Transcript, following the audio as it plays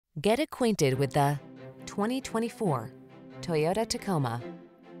Get acquainted with the 2024 Toyota Tacoma.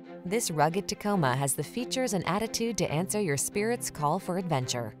 This rugged Tacoma has the features and attitude to answer your spirit's call for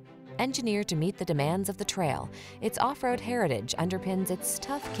adventure. Engineered to meet the demands of the trail, its off-road heritage underpins its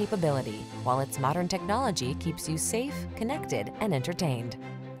tough capability, while its modern technology keeps you safe, connected, and entertained.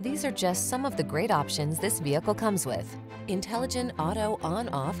 These are just some of the great options this vehicle comes with: intelligent auto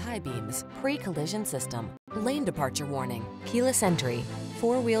on-off high beams, pre-collision system, lane departure warning, keyless entry,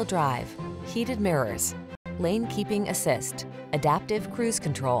 four-wheel drive, heated mirrors, lane keeping assist, adaptive cruise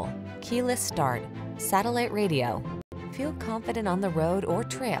control, keyless start, satellite radio. Feel confident on the road or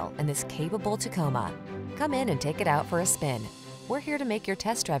trail in this capable Tacoma. Come in and take it out for a spin. We're here to make your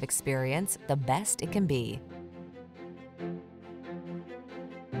test drive experience the best it can be.